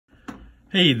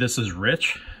Hey, this is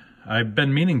Rich. I've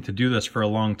been meaning to do this for a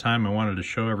long time. I wanted to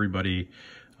show everybody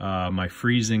my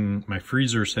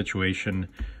freezer situation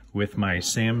with my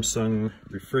Samsung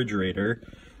refrigerator.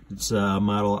 It's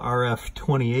model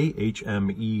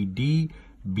RF28HMED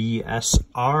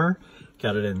BSR.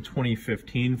 Got it in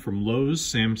 2015 from Lowe's.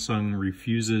 Samsung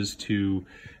refuses to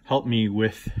help me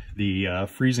with the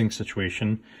freezing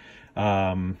situation.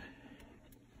 As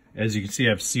you can see,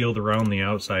 I've sealed around the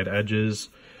outside edges.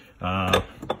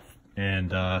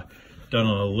 And done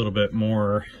a little bit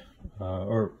more,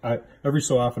 every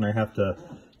so often I have to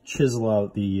chisel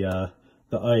out the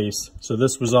ice. So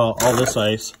this was all this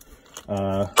ice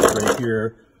right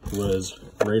here was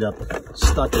right up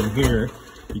stuck in here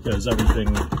because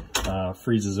everything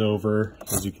freezes over,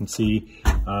 as you can see.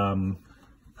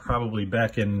 Probably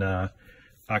back in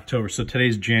October. So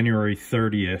today's January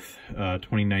 30th,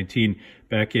 2019.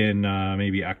 Back in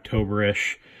maybe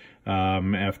October-ish.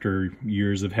 After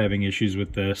years of having issues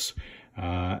with this,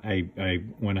 I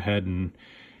went ahead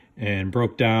and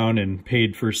broke down and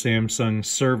paid for Samsung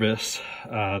service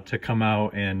to come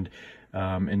out and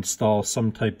install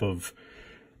some type of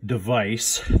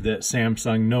device that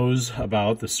Samsung knows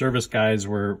about. The service guys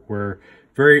were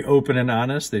very open and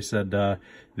honest. They said they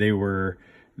know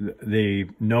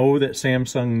that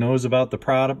Samsung knows about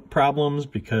the problems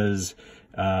because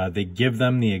they give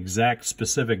them the exact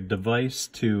specific device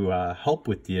to help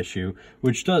with the issue,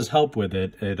 which does help with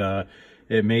it.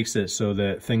 It makes it so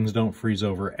that things don't freeze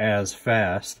over as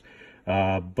fast.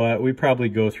 But we probably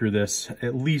go through this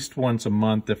at least once a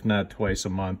month, if not twice a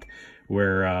month,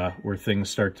 where things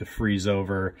start to freeze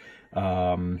over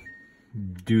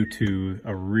due to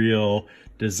a real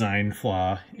design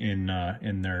flaw in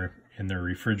their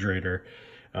refrigerator.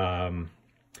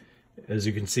 As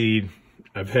you can see,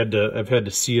 I've had to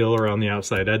seal around the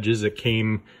outside edges. It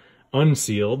came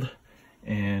unsealed,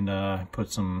 and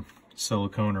put some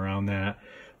silicone around that.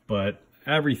 But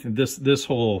everything, this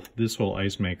whole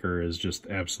ice maker is just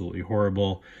absolutely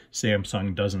horrible.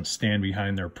 Samsung doesn't stand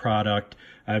behind their product.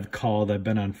 I've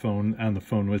been on the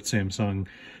phone with Samsung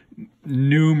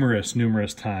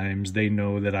numerous times. They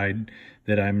know that I'm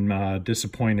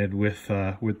disappointed with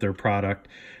their product.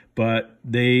 But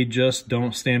they just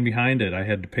don't stand behind it. I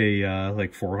had to pay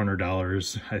like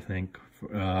 $400, I think,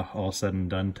 all said and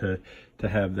done, to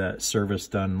have that service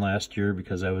done last year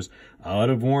because I was out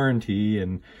of warranty.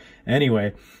 And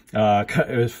anyway,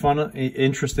 it was fun,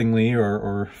 interestingly,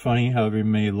 or funny, however you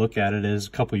may look at it, is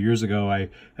a couple years ago I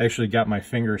actually got my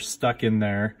finger stuck in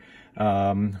there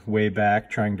way back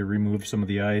trying to remove some of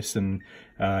the ice, and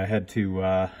I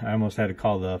almost had to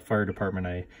call the fire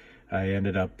department. I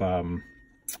ended up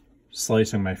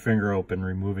slicing my finger open,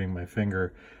 removing my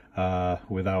finger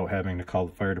without having to call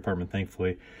the fire department,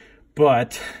 thankfully.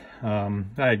 But I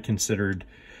had considered,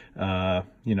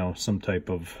 some type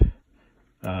of,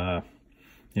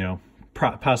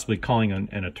 possibly calling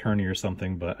an attorney or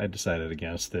something, but I decided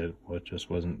against it. Well, it just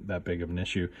wasn't that big of an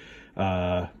issue,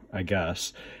 I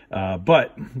guess.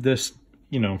 But this,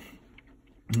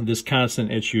 this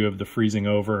constant issue of the freezing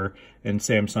over and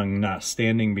Samsung not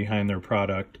standing behind their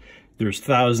product. There's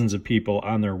thousands of people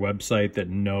on their website that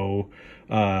know,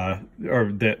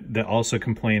 or that also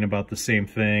complain about the same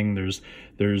thing. There's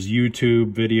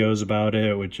YouTube videos about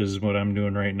it, which is what I'm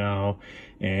doing right now,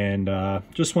 and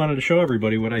just wanted to show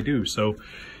everybody what I do. So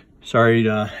sorry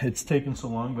it's taken so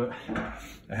long, but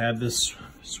I have this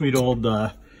sweet old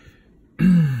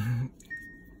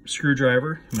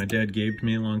screwdriver my dad gave to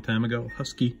me a long time ago,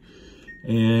 Husky,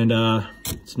 and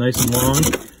it's nice and long,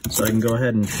 so I can go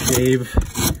ahead and shave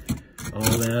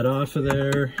all that off of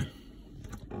there.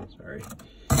 Sorry.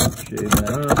 Shave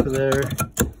that off of there.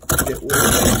 Get way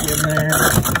back in there.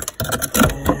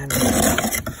 And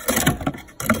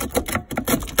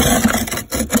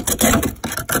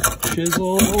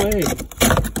chisel away.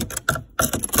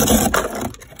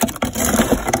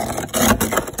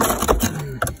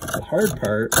 The hard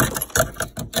part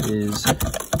is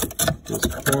this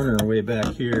corner way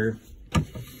back here.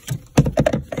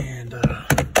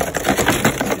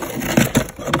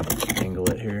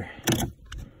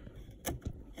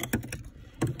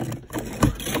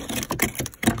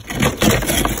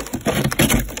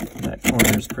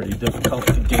 Pretty difficult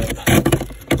to get,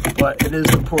 but it is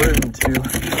important to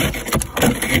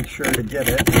make sure to get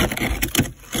it,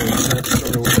 because that's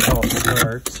sort of where it all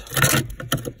starts.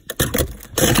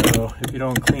 So if you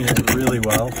don't clean it really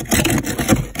well,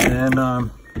 then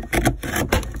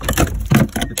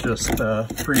it just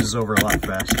freezes over a lot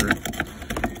faster.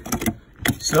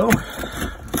 So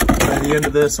by the end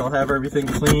of this, I'll have everything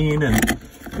clean, and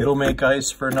it'll make ice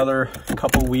for another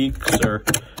couple weeks, or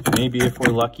maybe if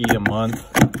we're lucky, a month,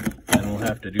 and we'll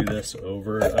have to do this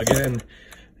over again.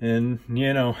 And,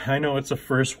 you know, I know it's a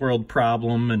first world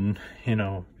problem, and, you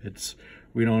know,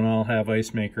 we don't all have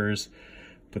ice makers,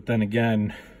 but then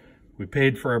again, we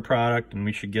paid for our product and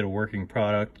we should get a working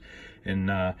product. And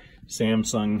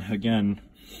Samsung, again,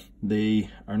 they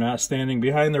are not standing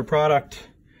behind their product.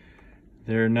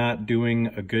 They're not doing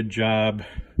a good job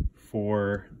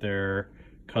for their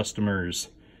customers.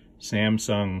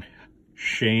 Samsung,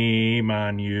 shame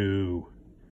on you.